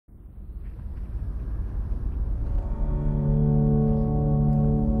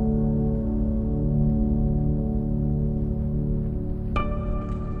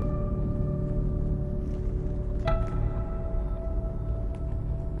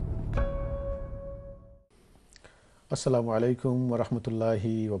Assalamu alaikum wa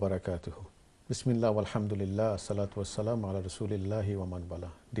rahmatullahi wa barakatuhu. Bismillah walhamdulillah, salatu wassalam ala rasulillahi wa man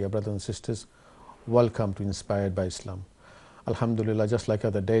wala. Dear brothers and sisters, welcome to Inspired by Islam. Alhamdulillah, just like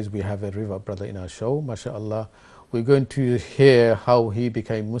other days, we have a river brother in our show, mashallah. We're going to hear how he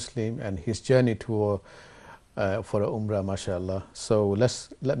became Muslim and his journey to for a Umrah, mashallah. So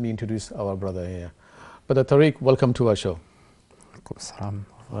let me introduce our brother here. Brother Tariq, welcome to our show.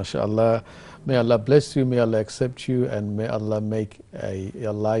 MashaAllah. May Allah bless you, may Allah accept you, and may Allah make a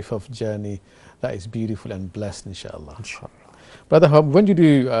life of journey that is beautiful and blessed, inshallah. Inshallah. Brother, when did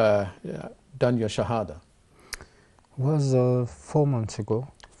you done your Shahada? It was 4 months ago.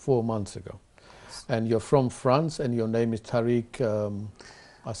 4 months ago. And you're from France, and your name is Tariq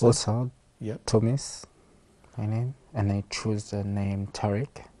Thomis, my name, and I choose the name Tariq.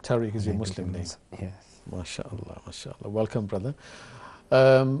 Tariq is your Muslim name? Yes. MashaAllah, MashaAllah. Welcome, brother.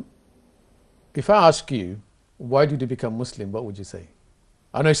 If I ask you, why did you become Muslim, what would you say?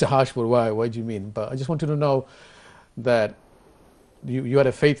 I know it's a harsh word, why do you mean? But I just wanted to know that you had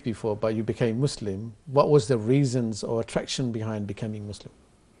a faith before, but you became Muslim. What was the reasons or attraction behind becoming Muslim?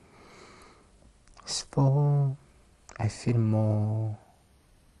 So, I feel more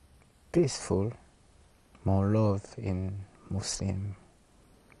peaceful, more love in Muslim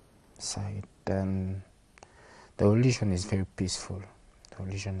side. Then the religion is very peaceful. The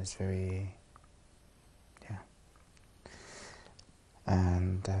religion is very,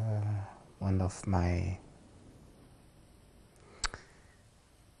 and one of my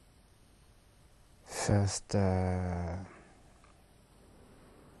first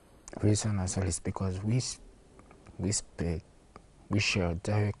reason as well is because we speak, we share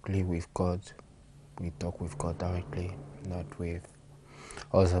directly with God. We talk with God directly, not with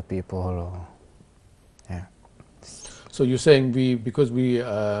other people. Or, So you're saying because we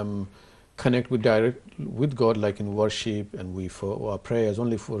connect with God, like in worship, and we for our prayers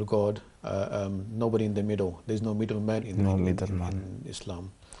only for God. Nobody in the middle. There's no middleman in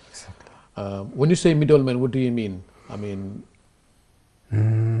Islam. Exactly. When you say middleman, what do you mean? I mean.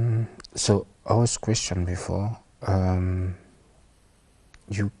 So I was questioned before.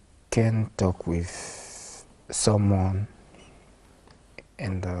 You can talk with someone,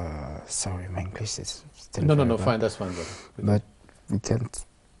 and sorry, my English is still no, fine, that's fine, brother. But we can't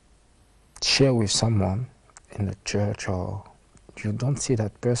share with someone in the church, or you don't see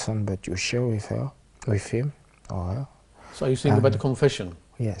that person, but you share with him or her. So are you saying about the confession?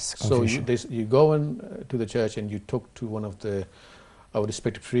 Yes, confession. So you go to the church and you talk to one of our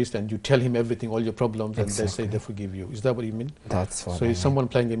respected priests, and you tell him everything, all your problems, and they say they forgive you. Is that what you mean? That's what So is someone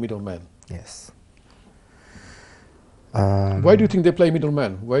playing a middleman? Yes. Why do you think they play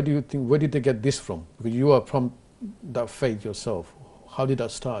middleman? Where did they get this from? Because you are from that faith yourself. How did that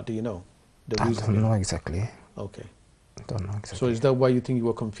start? Do you know? I don't know exactly. Okay. I don't know exactly. So is that why you think you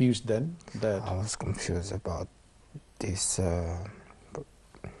were confused then? I was confused about this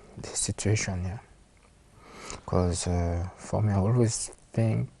situation, yeah. Because for me, I always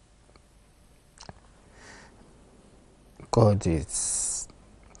think God is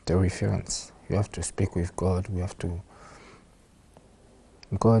the reference. You have to speak with God.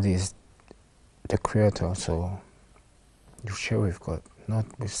 God is the creator, so you share with God, not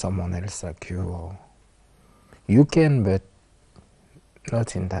with someone else like you. Or you can, but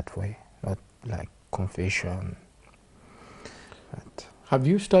not in that way, not like confession. But have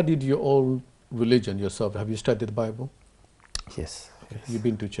you studied your own religion yourself? Have you studied the Bible? Yes. Okay. Yes. You've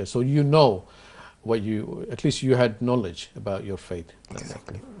been to church, so you know at least you had knowledge about your faith.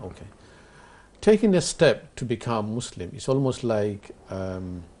 Exactly. Okay. Taking a step to become Muslim, it's almost like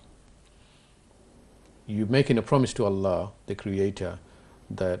you making a promise to Allah, the Creator,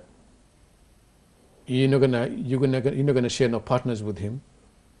 that you're not gonna share no partners with Him.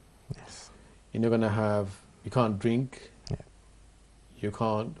 Yes. You can't drink. Yeah. You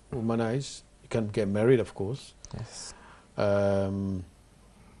can't womanize. You can't get married, of course. Yes.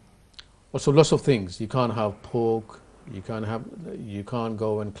 Also, lots of things. You can't have pork. You can't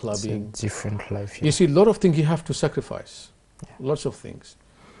go and clubbing. It's a different life. Yeah. You see, a lot of things you have to sacrifice. Yeah. Lots of things.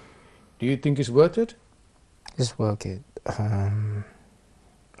 Do you think it's worth it? It's worth it.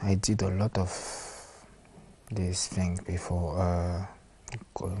 I did a lot of these things before,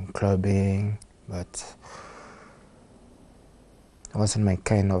 going clubbing, but it wasn't my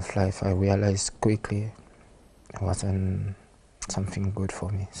kind of life. I realized quickly it wasn't something good for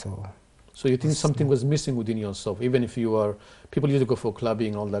me. So you think something was missing within yourself, even if people used to go for clubbing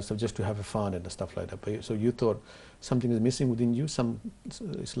and all that stuff just to have fun and stuff like that. But so you thought something is missing within you.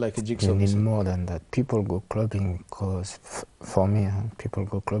 It's like a jigsaw. You need more than that. People go clubbing because, for me, people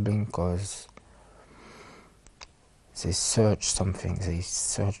go clubbing because they search something, they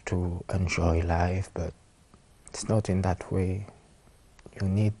search to enjoy life, but it's not in that way. You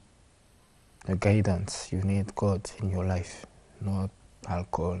need a guidance, you need God in your life, not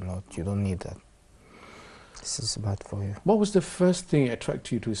alcohol, you don't need that. This is bad for you. What was the first thing that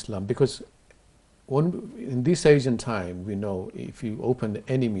attracted you to Islam? Because in this age and time, we know if you open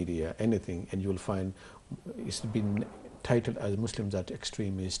any media, anything, and you'll find it's been titled as Muslims are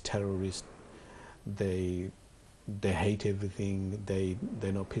extremists, terrorists, they hate everything,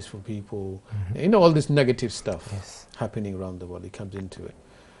 they're not peaceful people, you know, all this negative stuff happening around the world, it comes into it.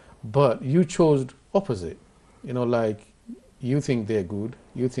 But you chose opposite, you know, like you think they're good,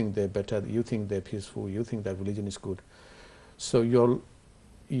 you think they're better, you think they're peaceful, you think that religion is good. So your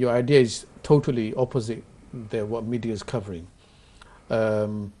idea is totally opposite than what media is covering.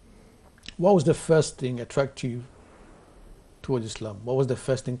 What was the first thing attract you towards Islam? What was the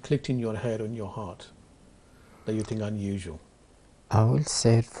first thing clicked in your head or in your heart that you think unusual? I will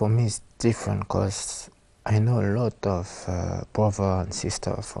say for me it's different because I know a lot of brother and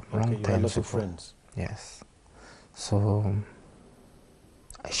sister from long time. You lots of friends. Yes. So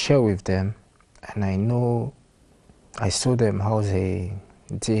I share with them, and I saw them how they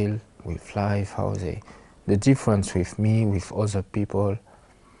deal with life, the difference with me, with other people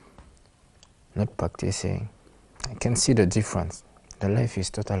not practicing. I can see the difference. The life is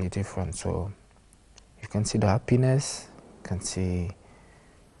totally different. So you can see the happiness, you can see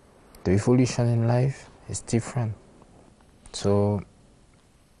the evolution in life is different. So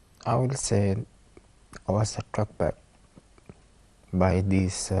I will say I was attracted by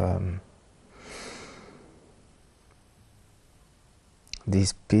this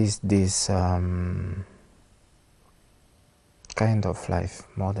this peace, this kind of life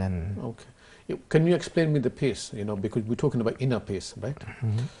more than. Okay. Can you explain me the peace? You know, because we're talking about inner peace, right?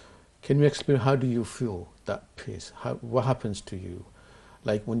 Can you explain how do you feel that peace? What happens to you?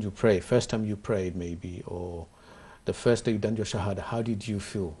 Like when you pray, first time you prayed maybe, or the first day you done your shahada, how did you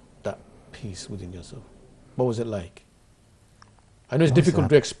feel that peace within yourself? What was it like? I know it's difficult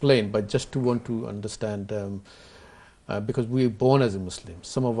to explain, but just to want to understand, because we're born as a Muslim.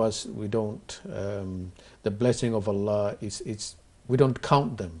 Some of us, we don't, the blessing of Allah, we don't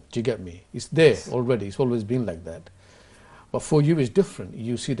count them. Do you get me? It's there already. It's always been like that. But for you, it's different.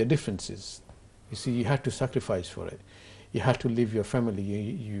 You see the differences. You see, you had to sacrifice for it. You had to leave your family.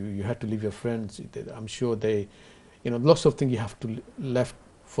 You had to leave your friends. I'm sure lots of things you have to left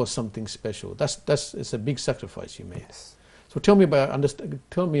for something special. It's a big sacrifice you made. Yes. So tell me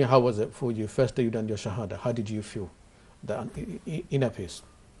how was it for you? First day you done your shahada. How did you feel? The inner peace.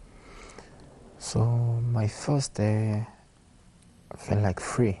 So my first day, I felt like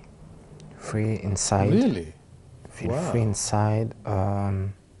free inside. Really? Feel free inside.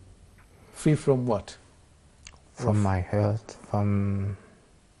 Free from what? From my heart, from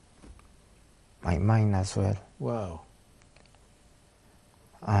my mind as well. Wow.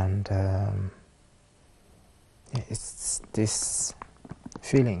 And it's this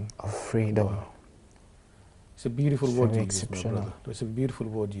feeling of freedom. Wow. It's a beautiful word you used, my brother. It's a beautiful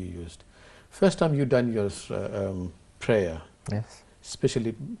word you used. First time you done your prayer, yes,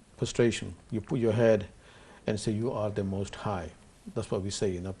 especially prostration, you put your head and say, "You are the Most High." That's what we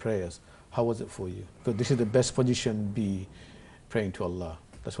say in our prayers. How was it for you? Because this is the best position, be praying to Allah.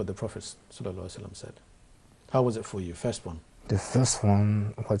 That's what the Prophet ﷺ said. How was it for you, first one? The first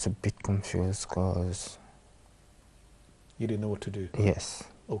one was a bit confused because you didn't know what to do. Yes.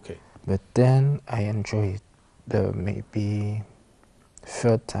 Okay. But then I enjoyed the maybe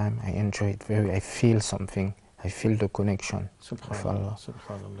third time. I enjoyed I feel something. I feel the connection. Subhanallah.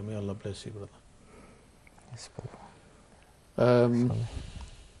 Subhanallah. May Allah bless you, brother. Yes, brother.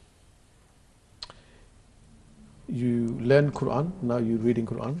 You learn Quran, now you're reading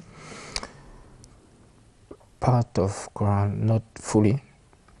Quran? Part of Quran, not fully.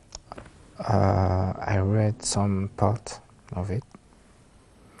 I read some part of it.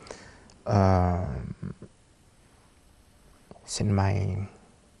 It's in my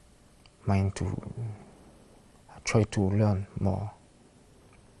mind I try to learn more,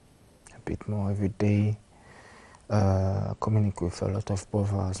 a bit more every day, communicate with a lot of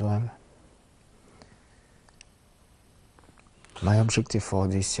brothers as well. My objective for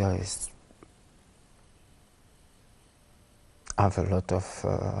this year is have a lot of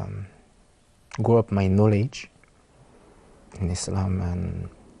grow up my knowledge in Islam and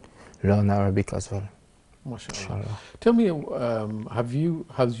learn Arabic as well. MashaAllah. Tell me,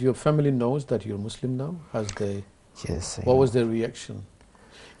 has your family knows that you're Muslim now? Yes. What was their reaction?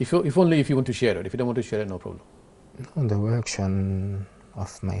 If only if you want to share it. If you don't want to share it, no problem. No, the reaction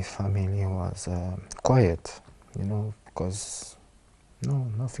of my family was quiet. you know, because no,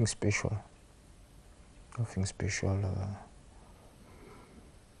 nothing special. Nothing special.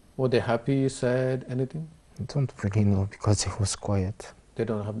 Were they happy, sad, anything? I don't really know because it was quiet. They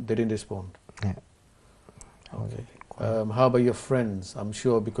didn't respond. Yeah. Okay. How about your friends? I'm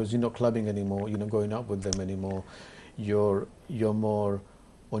sure because you're not clubbing anymore, you're not going out with them anymore. You're more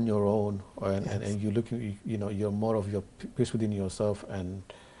on your own, and you're looking. You know, you're more of your peace within yourself, and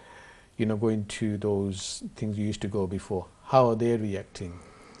you're not going to those things you used to go before. How are they reacting?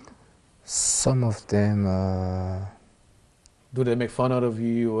 Some of them. Do they make fun out of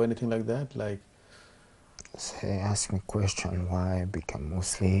you or anything like that? Like, Say, ask me question why I became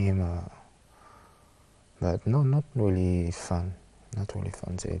Muslim. But no, not really fun. Not really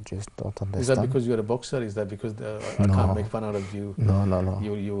fun. They just don't understand. is that because you're a boxer? Is that because I No. can't make fun out of you? No, no, no.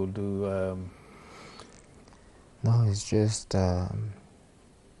 You will do. No, it's just.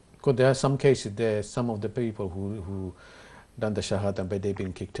 Because there are some cases. There, some of the people who done the shahada, but they've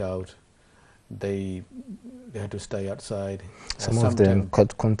been kicked out. They had to stay outside. Some of them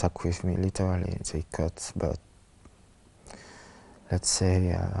cut contact with me. Literally, they cut. But let's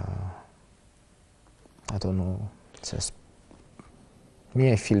say. I don't know, just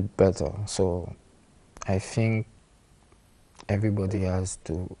me, I feel better. So I think everybody has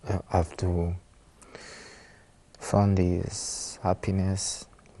to have to find his happiness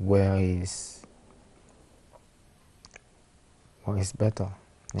where is better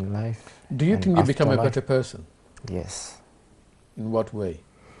in life. Do you think you become a better person? Yes. In what way?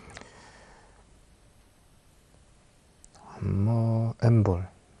 I'm more humble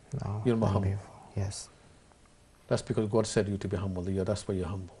now. You're more humble. Before. Yes. That's because God said you to be humble. Yeah, that's why you're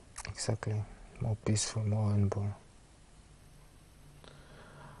humble. Exactly. More peaceful, more humble.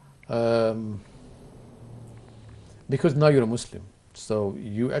 Because now you're a Muslim, so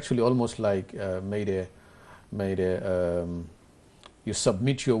you actually almost like you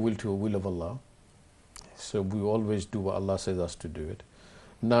submit your will to the will of Allah. So we always do what Allah says us to do it.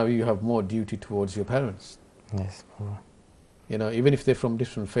 Now you have more duty towards your parents. Yes. You know, even if they're from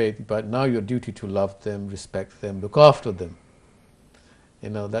different faith, but now your duty to love them, respect them, look after them. You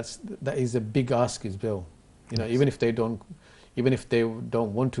know, that is a big ask as well. You know, even if they don't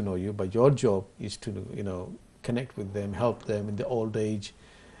want to know you, but your job is to, you know, connect with them, help them in the old age,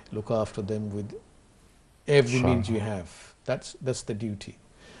 look after them with every means you have. That's the duty.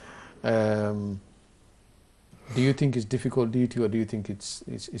 Do you think it's difficult duty, or do you think it's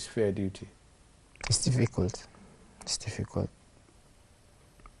fair duty? It's difficult. It's difficult.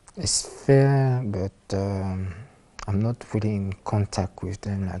 It's fair, but I'm not really in contact with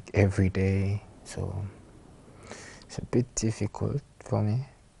them like every day, so it's a bit difficult for me.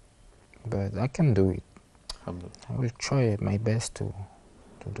 But I can do it. I will try my best to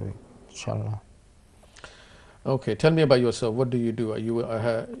do it, inshallah. Okay, tell me about yourself. What do you do? I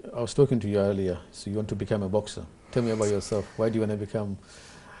was talking to you earlier, so you want to become a boxer. Tell me about yourself. Why do you want to become?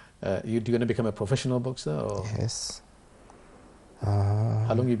 Do you want to become a professional boxer? Or? Yes.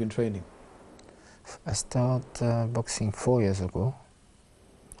 How long have you been training? I started boxing 4 years ago.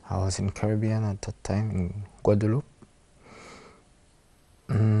 I was in Caribbean at that time, in Guadeloupe.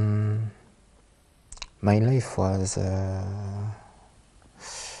 My life was a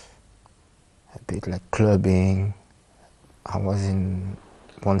bit like clubbing. I was in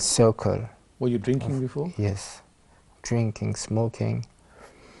one circle. Were you drinking before? Yes, drinking, smoking.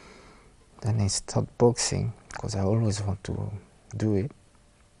 Then I started boxing because I always want to do it.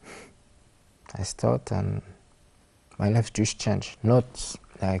 I started and my life just changed. Not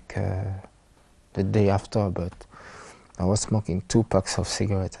like the day after, but I was smoking 2 packs of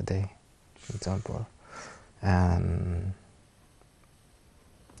cigarettes a day, for example. And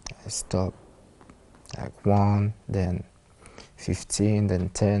I stopped like 1, then 15, then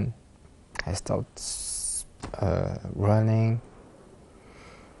 10. I stopped running,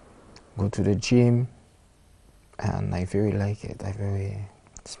 go to the gym, and I very like it.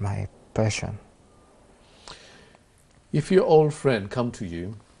 It's my passion. If your old friend come to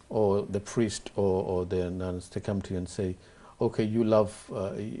you, or the priest or the nuns, they come to you and say, okay, you love,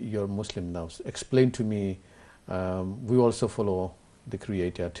 you're Muslim now, so explain to me, we also follow the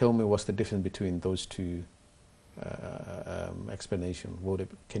Creator. Tell me what's the difference between those two explanations.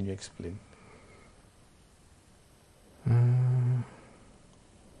 Can you explain?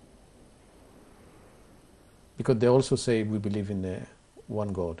 Because they also say we believe in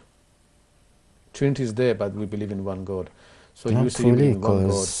one God. Trinity is there, but we believe in one God. So Not you say you believe in one God.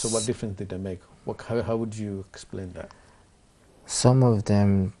 because So what difference did they make? How would you explain that? some of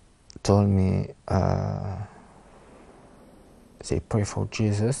them told me they pray for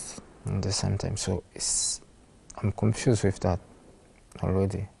Jesus at the same time. So I'm confused with that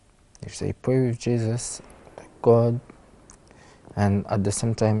already. You say pray with Jesus, God, and at the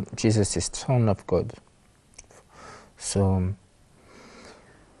same time Jesus is Son of God. So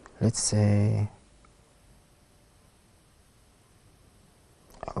let's say,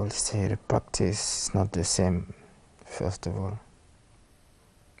 I will say the practice is not the same, first of all.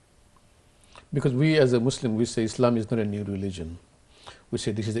 Because we as a Muslim, we say Islam is not a new religion. We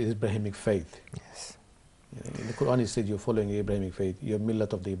say this is the Abrahamic faith. Yes. In the Quran it says you're following the Abrahamic faith, you're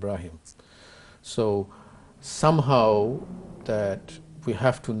millat of the Ibrahim. So somehow that we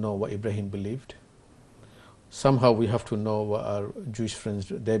have to know what Ibrahim believed. Somehow we have to know what our Jewish friends,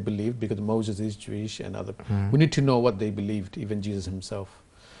 they believed, because Moses is Jewish and other. We need to know what they believed, even Jesus himself.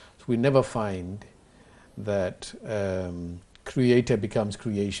 So we never find that creator becomes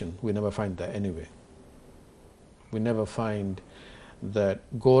creation. We never find that anyway. We never find that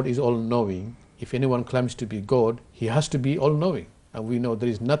God is all-knowing. If anyone claims to be God, he has to be all-knowing. And we know there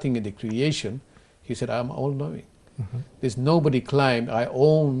is nothing in the creation. He said, I'm all-knowing. There's nobody claimed, I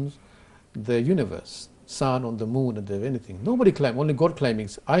own the universe, sun on the moon and anything. Nobody claimed, only God claiming,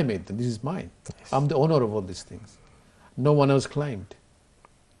 I made them, this is mine. Yes. I'm the owner of all these things. No one else claimed.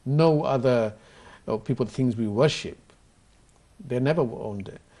 No other people, things we worship, they never owned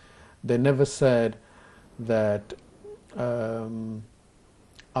it. They never said that I'm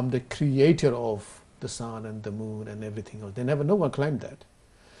the creator of the sun and the moon and everything else. No one claimed that.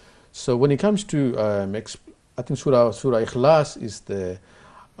 So when it comes to, I think Surah Ikhlas is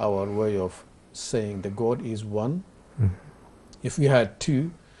our way of saying that God is one. If we had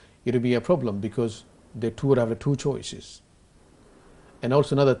two, it would be a problem, because the two would have the two choices. And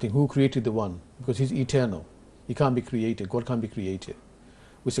also another thing, who created the one? Because he's eternal. He can't be created. God can't be created.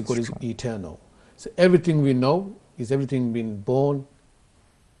 We say God is eternal. So everything we know is everything being born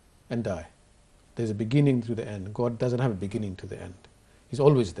and die. There's a beginning to the end. God doesn't have a beginning to the end. He's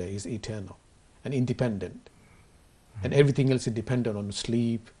always there. He's eternal and independent. And everything else is dependent on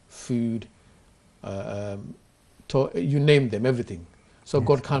sleep, food, you name them, everything. So yes,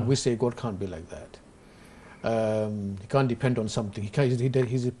 God can't, we say God can't be like that. He can't depend on something.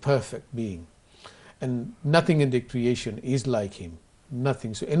 He's a perfect being. And nothing in the creation is like him.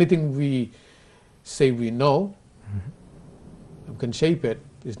 Nothing. So anything we say we know, and can shape it,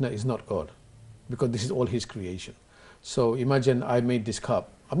 is not God. Because this is all his creation. So imagine I made this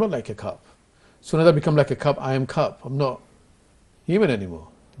cup. I'm not like a cup. Soon as I become like a cup, I am cup. I'm not human anymore.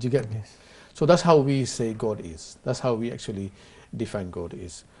 Do you get me? Yes. So that's how we say God is. That's how we actually define God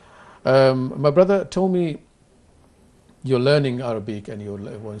is. My brother told me you're learning Arabic and you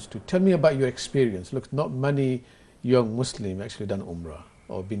wants to tell me about your experience. Look, not many young Muslims actually done Umrah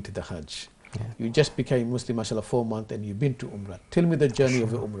or been to the Hajj. Yeah. You just became Muslim, mashallah, 4 months and you've been to Umrah. Tell me the journey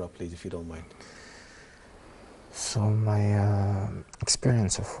of the Umrah, please, if you don't mind. So my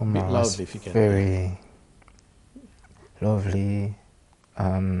experience of Umrah was very lovely,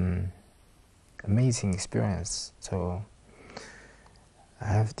 amazing experience. So I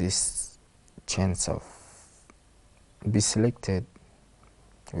have this chance of be selected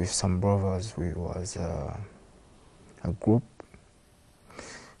with some brothers. We was a group.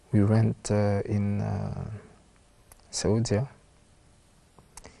 We went in Saudi,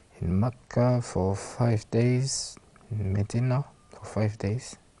 in Mecca for 5 days, in Medina for 5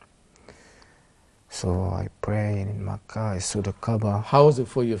 days. So I prayed in Mecca, I saw the Kaaba. How was it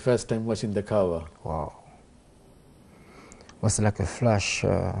for you first time watching the Kaaba? Wow. It was like a flash.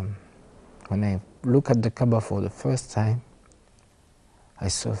 When I look at the Kaaba for the first time, I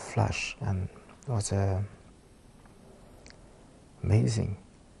saw a flash, and it was amazing,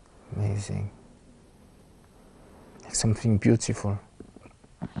 amazing. Like something beautiful.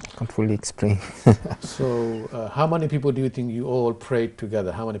 I can't really explain. So how many people do you think you all prayed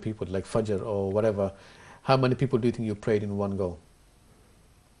together? How many people, like Fajr or whatever, how many people do you think you prayed in one go?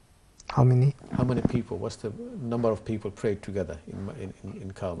 How many? How many people? What's the number of people prayed together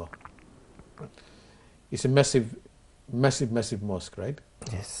in Kaaba? It's a massive mosque, right?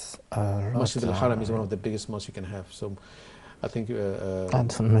 Yes. Masjid al-Haram is one of the biggest mosques you can have. So I think I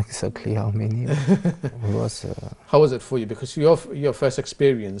don't know exactly how many. How was it for you? Because your first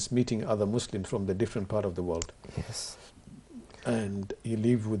experience meeting other Muslims from the different part of the world. Yes. And you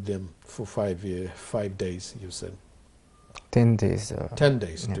live with them for 5 days, you said. 10 days. 10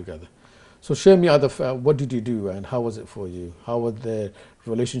 days together. So share me what did you do and how was it for you? How was the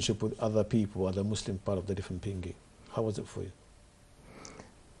relationship with other people, other Muslim part of the different pingi? How was it for you?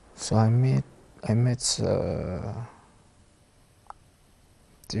 So I met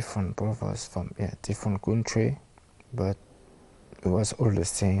different brothers from different country, but it was all the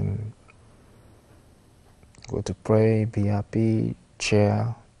same Go to pray, be happy,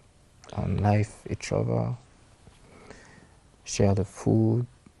 share on life, each other, share the food.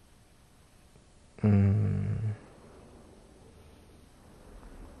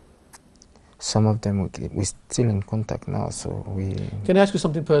 Some of them we're still in contact now, so we... Can I ask you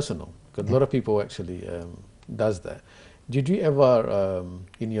something personal? Because a lot of people actually does that. Did you ever,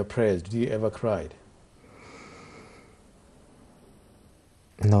 in your prayers, did you ever cry?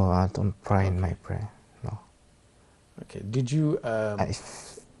 No, I don't cry in my prayer, no. Okay, did you...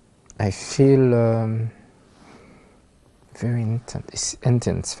 I feel very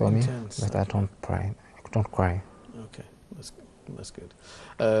intense for me, but I don't cry. I don't cry. Okay, that's good.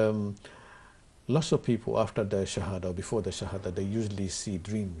 Lots of people after their shahada or before the shahada, they usually see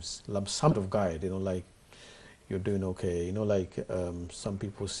dreams, some of guide, like you're doing okay, like some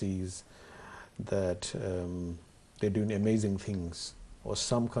people sees that they're doing amazing things, or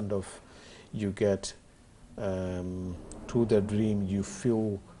some kind of, you get through the dream you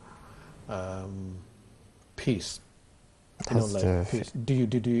feel peace. Peace.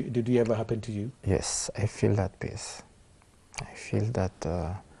 Did you ever happen to you? Yes, I feel that peace. I feel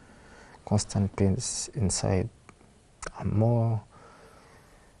that constant peace inside. I'm more,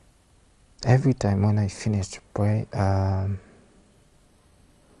 every time when I finish to pray, I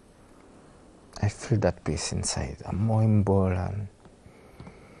feel that peace inside. I'm more humble, and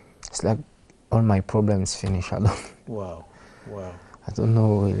it's like all my problems finish. Wow. I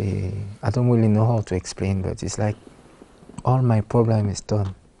don't really know how to explain, but it's like all my problem is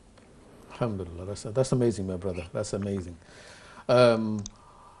done. Alhamdulillah, that's amazing, my brother. That's amazing.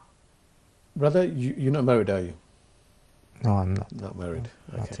 Brother, you're not married, are you? No, I'm not. Not married.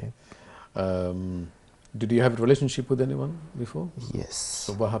 No, okay. Not yet. Did you have a relationship with anyone before? Yes.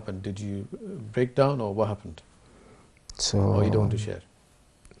 So what happened? Did you break down, or what happened? So. Or you don't want to share?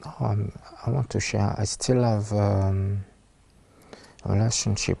 No, I want to share. I still have a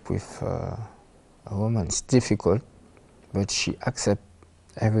relationship with a woman. It's difficult, but she accepts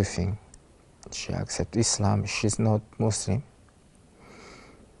everything. She accepts Islam. She's not Muslim.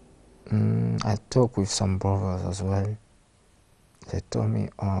 I talk with some brothers as well. They told me,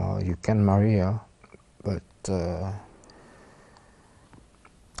 you can marry her, but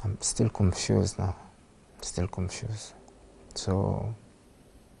I'm still confused now. Still confused. So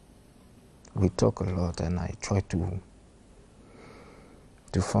we talk a lot, and I try to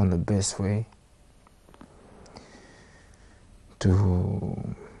find the best way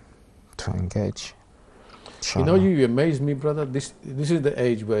to engage. You amaze me, brother. This is the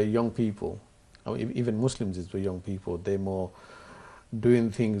age where young people, even Muslims is where young people, they're more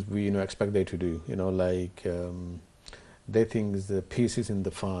doing things we expect they to do. Like they think the peace is in the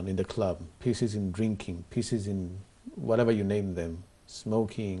fun, in the club, peace is in drinking, peace is in whatever you name them,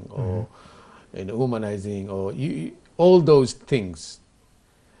 smoking or humanizing, or all those things.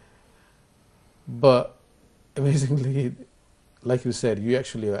 But amazingly, like you said, you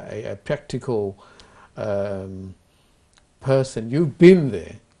actually are a practical person. You've been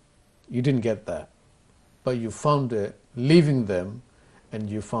there. You didn't get that, but you found it leaving them, and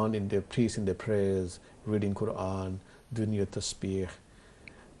you found in their peace, in their prayers, reading Quran, doing your tasbih,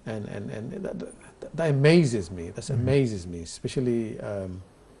 and that amazes me. That amazes me, especially.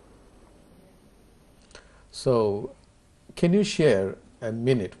 So, can you share a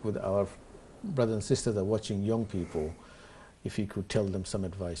minute with our brothers and sisters that are watching, young people, if you could tell them some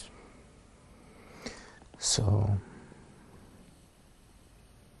advice? So,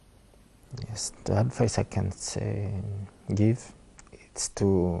 yes, the advice I can give, it's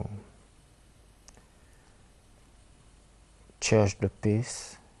to cherish the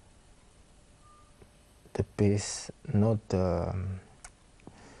peace, not the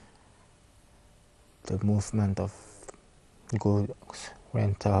movement of go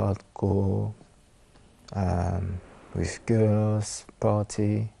rent out, go with girls,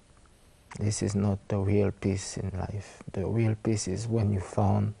 party. This is not the real peace in life. The real peace is when you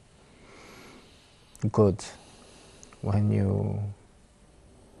found God, when you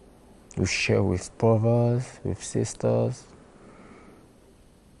share with brothers, with sisters.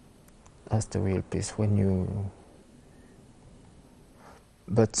 That's the real peace.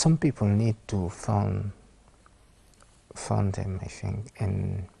 But some people need to find them, I think,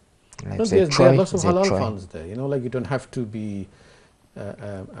 and like there are lots of halal funds there. Like you don't have to be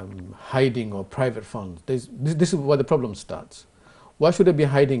hiding or private funds. This is where the problem starts. Why should I be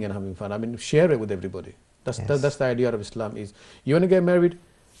hiding and having fun? I mean, share it with everybody. That's the idea of Islam. Is you want to get married,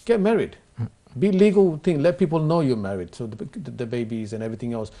 get married. Be legal thing. Let people know you're married. So the babies and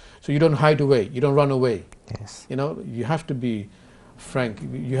everything else. So you don't hide away. You don't run away. Yes. You have to be frank.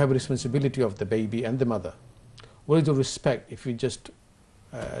 You have a responsibility of the baby and the mother. What is the respect if you just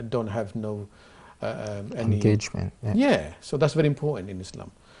don't have no any engagement? Yeah, so that's very important in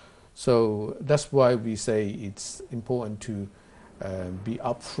Islam. So that's why we say it's important to be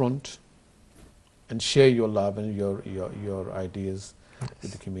upfront and share your love and your ideas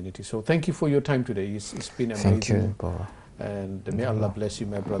with the community. So thank you for your time today. It's been amazing. Thank you, brother. And may Allah bless you,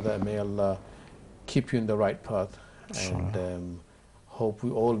 my brother, and may Allah keep you in the right path. Inshallah. And hope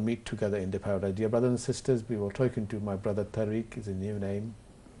we all meet together in the paradise. Dear brothers and sisters, we were talking to my brother Tariq, is a new name.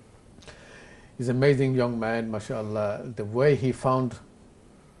 He's an amazing young man, mashallah. The way he found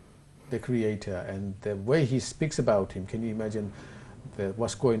the Creator and the way he speaks about Him, can you imagine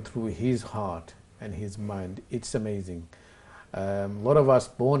what's going through his heart and his mind? It's amazing. A lot of us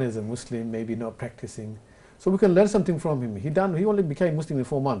born as a Muslim, maybe not practicing, so we can learn something from him. He only became Muslim in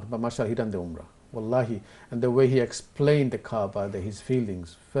 4 months, but mashallah, he done the Umrah. Wallahi. And the way he explained the Kaaba, his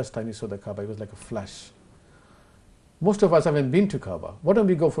feelings, first time he saw the Kaaba, it was like a flash. Most of us haven't been to Kaaba. Why don't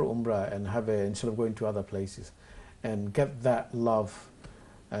we go for Umrah and instead of going to other places, and get that love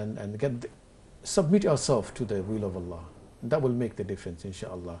and submit ourselves to the will of Allah. That will make the difference,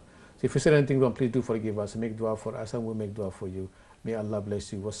 inshallah. So if you said anything wrong, please do forgive us. Make dua for us and we'll make dua for you. May Allah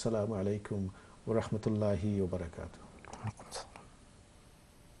bless you. Wassalamu alaikum wa rahmatullahi wa barakatuh.